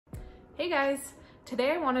Hey guys!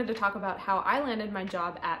 Today I wanted to talk about how I landed my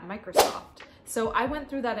job at Microsoft. So I went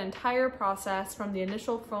through that entire process from the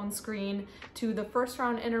initial phone screen to the first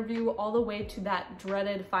round interview all the way to that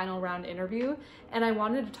dreaded final round interview, and I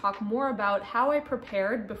wanted to talk more about how I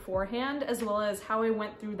prepared beforehand as well as how I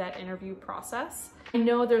went through that interview process. I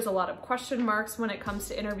know there's a lot of question marks when it comes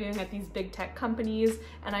to interviewing at these big tech companies,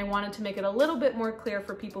 and I wanted to make it a little bit more clear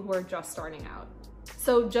for people who are just starting out.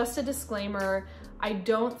 So just a disclaimer, I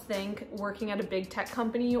don't think working at a big tech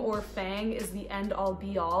company or FAANG is the end-all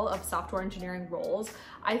be-all of software engineering roles.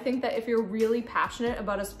 I think that if you're really passionate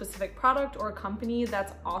about a specific product or company,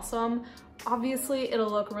 that's awesome. Obviously, it'll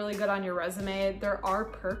look really good on your resume. There are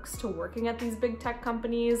perks to working at these big tech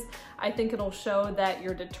companies. I think it'll show that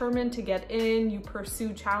you're determined to get in, you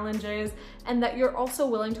pursue challenges, and that you're also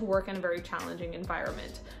willing to work in a very challenging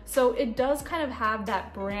environment. So it does kind of have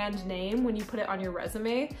that brand name when you put it on your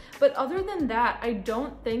resume. But other than that, I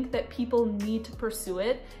don't think that people need to pursue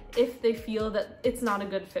it if they feel that it's not a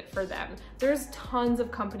good fit for them. There's tons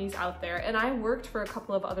of companies out there, and I worked for a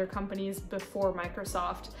couple of other companies before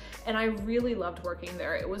Microsoft, and I really loved working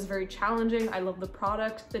there. It was very challenging. I love the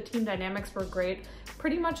product. The team dynamics were great.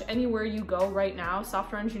 Pretty much anywhere you go right now,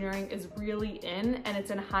 software engineering is really in, and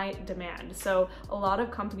it's in high demand. So a lot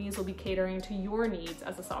of companies will be catering to your needs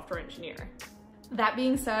as a software engineer. That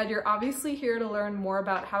being said, you're obviously here to learn more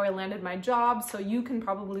about how I landed my job, so you can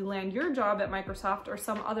probably land your job at Microsoft or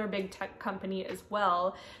some other big tech company as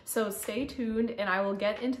well. So stay tuned and I will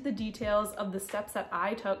get into the details of the steps that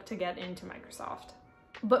I took to get into Microsoft.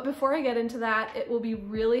 But before I get into that, it will be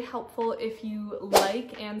really helpful if you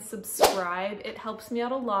like and subscribe. It helps me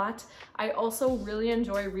out a lot. I also really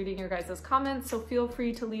enjoy reading your guys' comments, so feel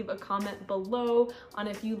free to leave a comment below on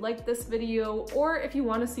if you like this video or if you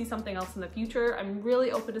want to see something else in the future. I'm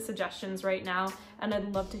really open to suggestions right now, and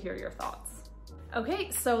I'd love to hear your thoughts.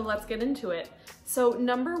 Okay, so let's get into it. So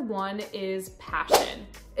number one is passion.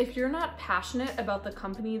 If you're not passionate about the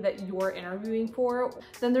company that you're interviewing for,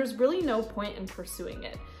 then there's really no point in pursuing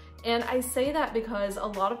it. And I say that because a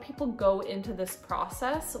lot of people go into this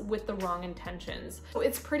process with the wrong intentions. So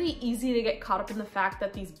it's pretty easy to get caught up in the fact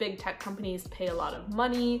that these big tech companies pay a lot of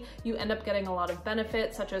money. You end up getting a lot of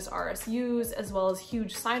benefits such as RSUs, as well as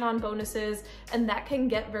huge sign-on bonuses. And that can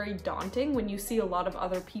get very daunting when you see a lot of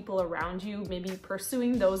other people around you maybe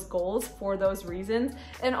pursuing those goals for those reasons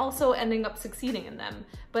and also ending up succeeding in them.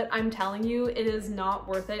 But I'm telling you, it is not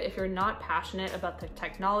worth it if you're not passionate about the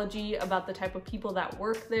technology, about the type of people that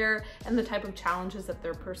work there, and the type of challenges that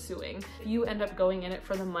they're pursuing. If you end up going in it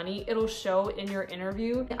for the money, it'll show in your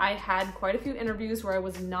interview. I had quite a few interviews where I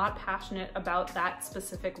was not passionate about that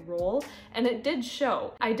specific role, and it did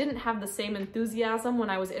show. I didn't have the same enthusiasm when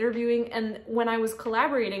I was interviewing, and when I was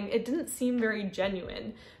collaborating, it didn't seem very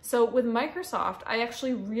genuine. So with Microsoft, I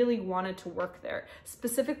actually really wanted to work there,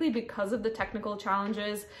 specifically because of the technical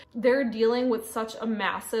challenges. They're dealing with such a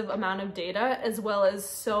massive amount of data, as well as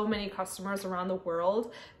so many customers around the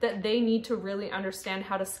world, that they need to really understand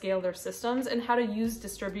how to scale their systems and how to use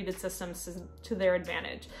distributed systems to their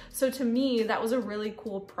advantage. So to me, that was a really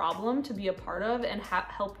cool problem to be a part of and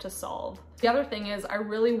help to solve. The other thing is I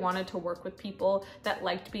really wanted to work with people that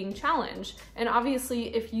liked being challenged. And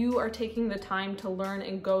obviously, if you are taking the time to learn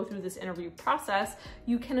and go through this interview process,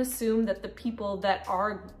 you can assume that the people that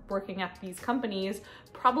are working at these companies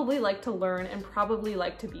probably like to learn and probably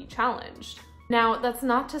like to be challenged. Now, that's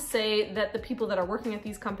not to say that the people that are working at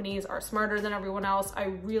these companies are smarter than everyone else. I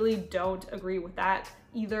really don't agree with that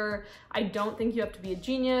either. I don't think you have to be a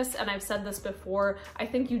genius, and I've said this before. I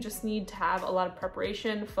think you just need to have a lot of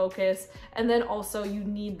preparation, focus, and then also you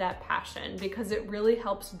need that passion because it really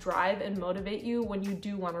helps drive and motivate you when you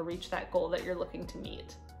do want to reach that goal that you're looking to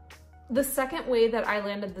meet. The second way that I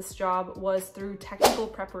landed this job was through technical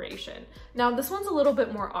preparation. Now, this one's a little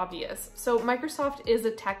bit more obvious. So Microsoft is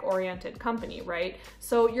a tech-oriented company, right?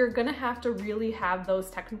 So you're gonna have to really have those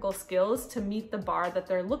technical skills to meet the bar that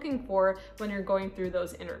they're looking for when you're going through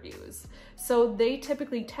those interviews. So they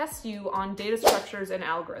typically test you on data structures and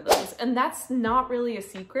algorithms, and that's not really a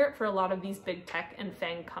secret for a lot of these big tech and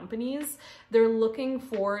FAANG companies. They're looking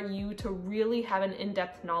for you to really have an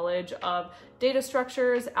in-depth knowledge of data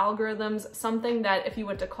structures, algorithms, something that if you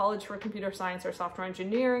went to college for computer science or software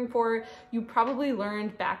engineering for, you probably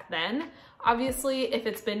learned back then. Obviously, if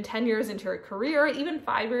it's been 10 years into your career, even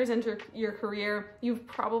 5 years into your career, you've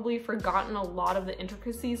probably forgotten a lot of the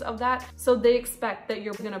intricacies of that. So they expect that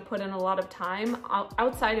you're gonna put in a lot of time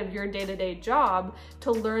outside of your day-to-day job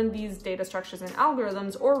to learn these data structures and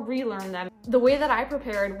algorithms or relearn them. The way that I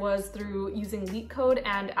prepared was through using LeetCode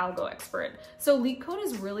and AlgoExpert. So LeetCode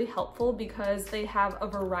is really helpful because they have a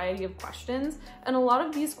variety of questions, and a lot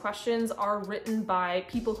of these questions are written by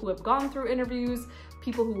people who have gone through interviews,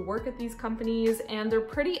 people who work at these companies, and they're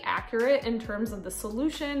pretty accurate in terms of the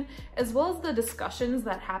solution as well as the discussions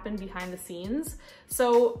that happen behind the scenes.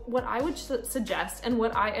 So what I would suggest, and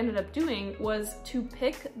what I ended up doing, was to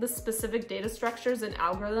pick the specific data structures and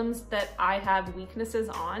algorithms that I have weaknesses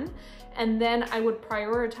on, and then I would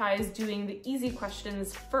prioritize doing the easy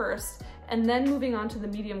questions first, and then moving on to the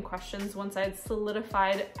medium questions once I had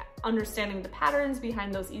solidified understanding the patterns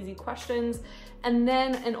behind those easy questions, and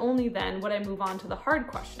then and only then would I move on to the hard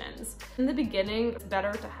questions. In the beginning, it's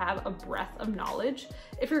better to have a breadth of knowledge.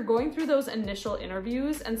 If you're going through those initial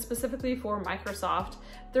interviews, and specifically for Microsoft,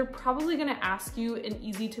 they're probably going to ask you an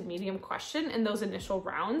easy to medium question in those initial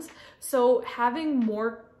rounds. So having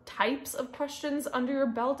more types of questions under your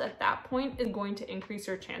belt at that point is going to increase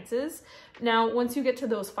your chances. Now, once you get to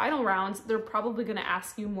those final rounds, they're probably going to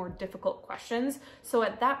ask you more difficult questions. So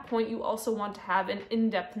at that point, you also want to have an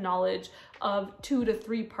in-depth knowledge of 2 to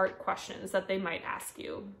 3 part questions that they might ask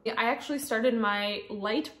you. I actually started my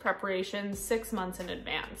light preparation 6 months in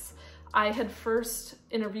advance. I had first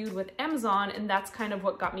interviewed with Amazon, and that's kind of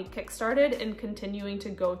what got me kickstarted in continuing to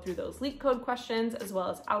go through those LeetCode questions as well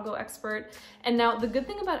as AlgoExpert. And now the good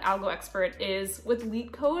thing about AlgoExpert is with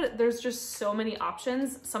LeetCode, there's just so many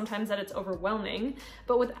options, sometimes that it's overwhelming.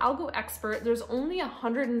 But with AlgoExpert, there's only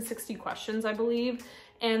 160 questions, I believe,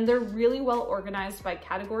 and they're really well organized by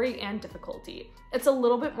category and difficulty. It's a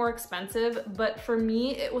little bit more expensive, but for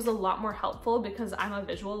me, it was a lot more helpful because I'm a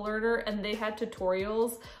visual learner, and they had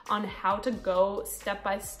tutorials on how to go step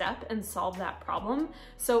by step and solve that problem.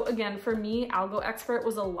 So again, for me, AlgoExpert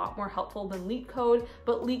was a lot more helpful than LeetCode,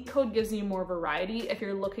 but LeetCode gives you more variety if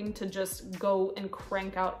you're looking to just go and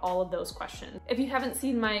crank out all of those questions. If you haven't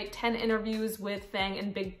seen my 10 interviews with FAANG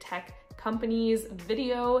and big tech companies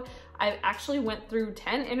video, I actually went through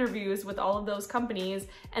 10 interviews with all of those companies,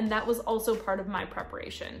 and that was also part of my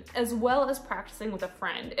preparation, as well as practicing with a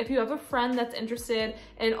friend. If you have a friend that's interested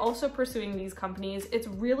in also pursuing these companies, it's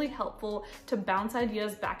really helpful to bounce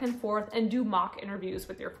ideas back and forth and do mock interviews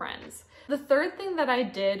with your friends. The third thing that I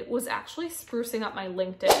did was actually sprucing up my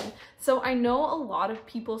LinkedIn. So I know a lot of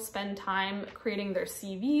people spend time creating their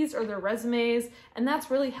CVs or their resumes, and that's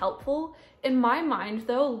really helpful. In my mind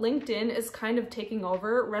though, LinkedIn is kind of taking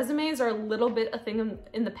over. Resumes are a little bit a thing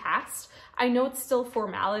in the past. I know it's still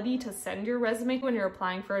formality to send your resume when you're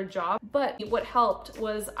applying for a job, but what helped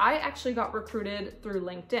was I actually got recruited through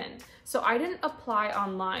LinkedIn. So I didn't apply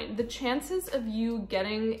online. The chances of you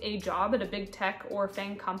getting a job at a big tech or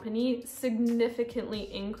FAANG company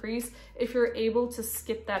significantly increase if you're able to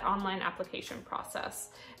skip that online application process.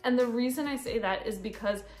 And the reason I say that is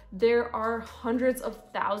because there are hundreds of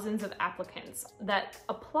thousands of applicants that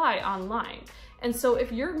apply online. And so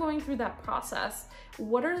if you're going through that process,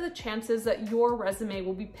 what are the chances that your resume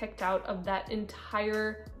will be picked out of that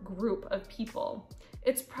entire group of people?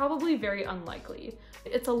 It's probably very unlikely.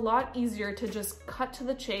 It's a lot easier to just cut to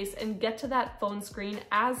the chase and get to that phone screen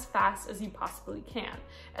as fast as you possibly can.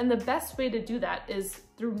 And the best way to do that is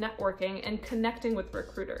through networking and connecting with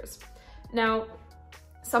recruiters. Now,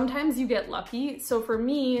 sometimes you get lucky. So for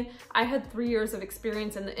me, I had 3 years of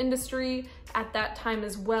experience in the industry. At that time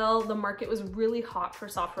as well, the market was really hot for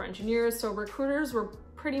software engineers. So recruiters were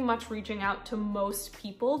pretty much reaching out to most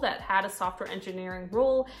people that had a software engineering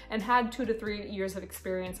role and had 2 to 3 years of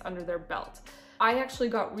experience under their belt. I actually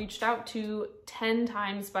got reached out to 10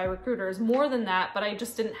 times by recruiters, more than that, but I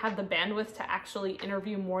just didn't have the bandwidth to actually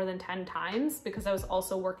interview more than 10 times because I was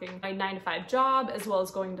also working my 9-to-5 job as well as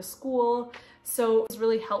going to school. So it was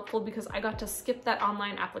really helpful because I got to skip that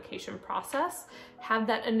online application process, have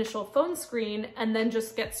that initial phone screen, and then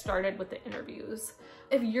just get started with the interviews.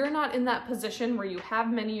 If you're not in that position where you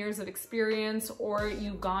have many years of experience or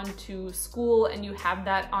you've gone to school and you have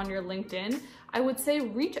that on your LinkedIn, I would say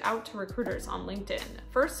reach out to recruiters on LinkedIn.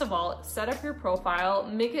 First of all, set up your profile,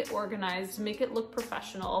 make it organized, make it look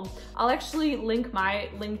professional. I'll actually link my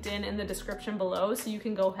LinkedIn in the description below so you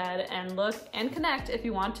can go ahead and look and connect if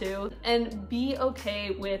you want to, and be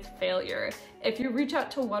okay with failure. If you reach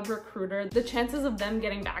out to one recruiter, the chances of them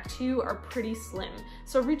getting back to you are pretty slim.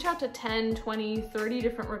 So reach out to 10, 20, 30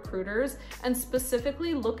 different recruiters and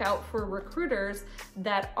specifically look out for recruiters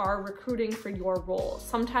that are recruiting for your role.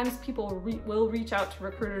 Sometimes people will will reach out to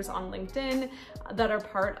recruiters on LinkedIn that are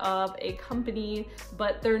part of a company,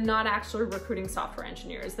 but they're not actually recruiting software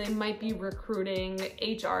engineers. They might be recruiting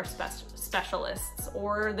HR specialists,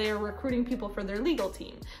 or they're recruiting people for their legal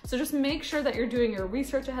team. So just make sure that you're doing your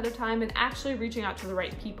research ahead of time and actually reaching out to the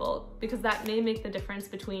right people, because that may make the difference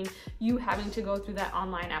between you having to go through that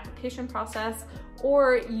online application process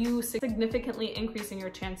or you significantly increasing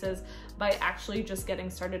your chances by actually just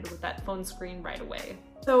getting started with that phone screen right away.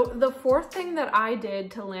 So the fourth thing that I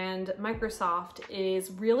did to land Microsoft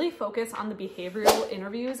is really focus on the behavioral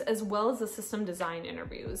interviews as well as the system design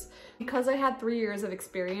interviews. Because I had 3 years of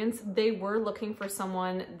experience, they were looking for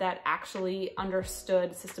someone that actually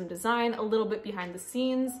understood system design a little bit behind the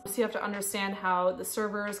scenes. So you have to understand how the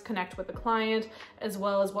servers connect with the client, as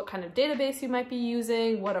well as what kind of database you might be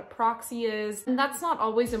using, what a proxy is. And that's not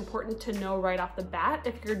always important to know right off the bat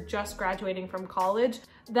if you're just graduating from college.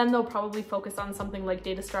 Then they'll probably focus on something like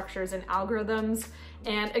data structures and algorithms.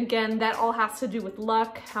 And again, that all has to do with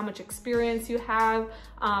luck, how much experience you have,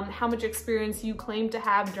 how much experience you claim to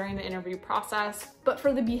have during the interview process. But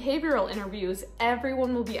for the behavioral interviews,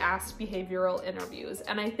 everyone will be asked behavioral interviews.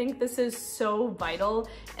 And I think this is so vital,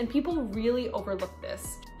 and people really overlook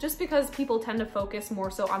this just because people tend to focus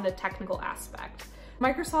more so on the technical aspect.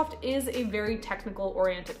 Microsoft is a very technical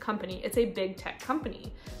oriented company. It's a big tech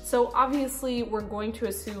company. So obviously we're going to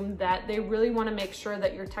assume that they really want to make sure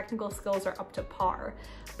that your technical skills are up to par.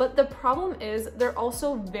 But the problem is they're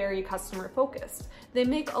also very customer focused. They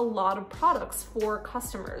make a lot of products for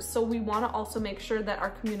customers. So we want to also make sure that our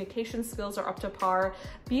communication skills are up to par.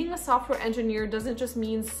 Being a software engineer doesn't just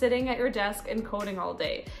mean sitting at your desk and coding all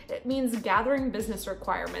day. It means gathering business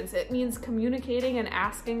requirements. It means communicating and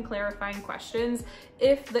asking clarifying questions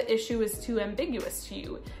if the issue is too ambiguous to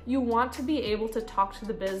you. You want to be able to talk to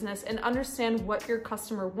the business and understand what your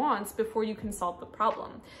customer wants before you can solve the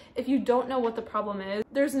problem. If you don't know what the problem is,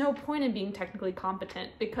 there's no point in being technically competent,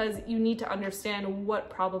 because you need to understand what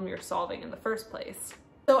problem you're solving in the first place.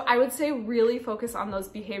 So I would say really focus on those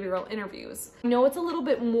behavioral interviews. I know it's a little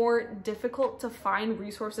bit more difficult to find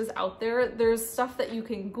resources out there. There's stuff that you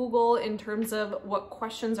can Google in terms of what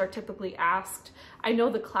questions are typically asked. I know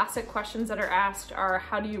the classic questions that are asked are,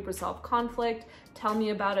 how do you resolve conflict? Tell me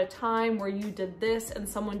about a time where you did this and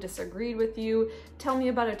someone disagreed with you. Tell me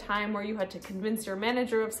about a time where you had to convince your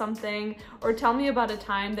manager of something, or tell me about a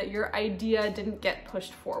time that your idea didn't get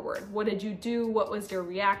pushed forward. What did you do? What was your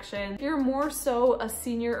reaction? If you're more so a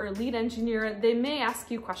senior or lead engineer, they may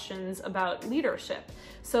ask you questions about leadership.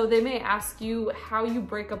 So they may ask you how you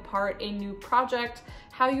break apart a new project,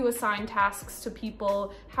 how you assign tasks to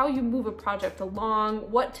people, how you move a project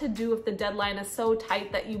along, what to do if the deadline is so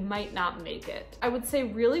tight that you might not make it. I would say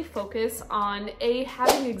really focus on A,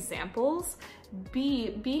 having examples,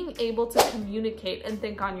 B, being able to communicate and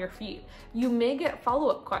think on your feet. You may get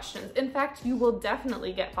follow-up questions. In fact, you will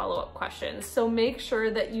definitely get follow-up questions. So make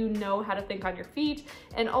sure that you know how to think on your feet,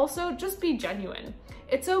 and also just be genuine.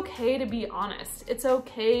 It's okay to be honest. It's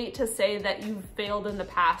okay to say that you've failed in the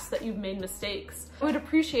past, that you've made mistakes. I would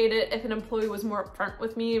appreciate it if an employee was more upfront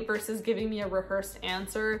with me versus giving me a rehearsed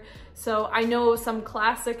answer. So I know some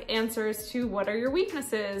classic answers to what are your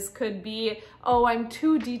weaknesses could be, oh, I'm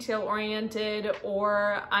too detail oriented,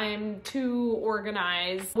 or I'm too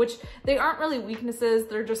organized, which they aren't really weaknesses,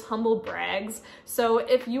 they're just humble brags. So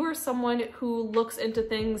if you are someone who looks into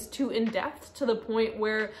things too in depth to the point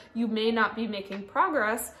where you may not be making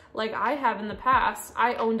progress, like I have in the past,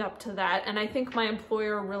 I owned up to that, and I think my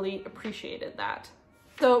employer really appreciated that.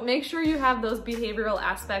 So make sure you have those behavioral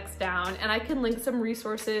aspects down, and I can link some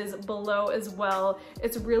resources below as well.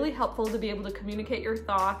 It's really helpful to be able to communicate your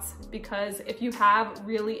thoughts, because if you have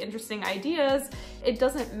really interesting ideas, it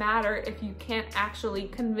doesn't matter if you can't actually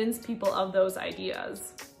convince people of those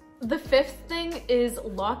ideas. The fifth thing is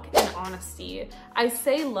luck and honesty. I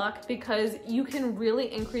say luck because you can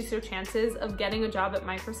really increase your chances of getting a job at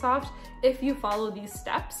Microsoft if you follow these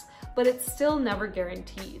steps, but it's still never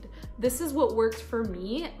guaranteed. This is what worked for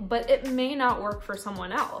me, but it may not work for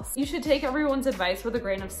someone else. You should take everyone's advice with a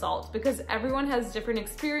grain of salt, because everyone has different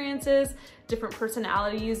experiences, different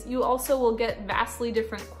personalities. You also will get vastly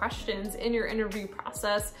different questions in your interview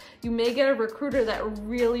process. You may get a recruiter that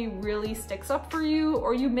really sticks up for you,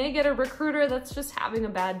 or you may get a recruiter that's just having a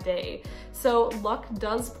bad day. So luck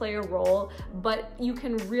does play a role, but you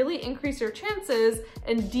can really increase your chances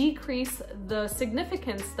and decrease the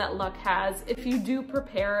significance that luck has if you do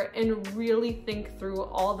prepare and really think through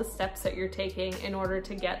all the steps that you're taking in order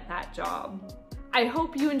to get that job. I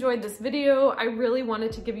hope you enjoyed this video. I really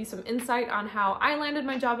wanted to give you some insight on how I landed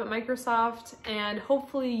my job at Microsoft, and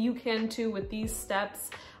hopefully you can too with these steps.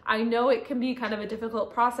 I know it can be kind of a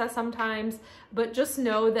difficult process sometimes, but just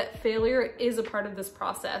know that failure is a part of this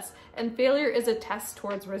process, and failure is a test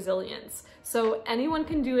towards resilience. So anyone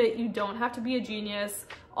can do it. You don't have to be a genius.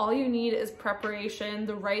 All you need is preparation,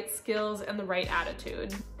 the right skills, and the right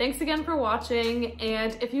attitude. Thanks again for watching,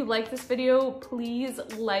 and if you like this video, please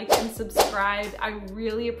like and subscribe. I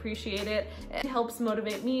really appreciate it. It helps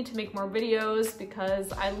motivate me to make more videos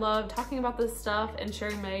because I love talking about this stuff and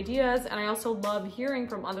sharing my ideas, and I also love hearing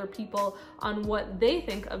from other people on what they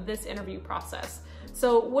think of this interview process.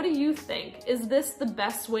 So what do you think? Is this the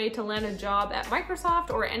best way to land a job at Microsoft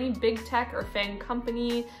or any big tech or FAANG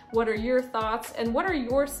company? What are your thoughts, and what are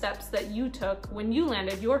your steps that you took when you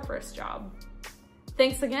landed your first job?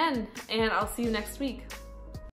 Thanks again, and I'll see you next week.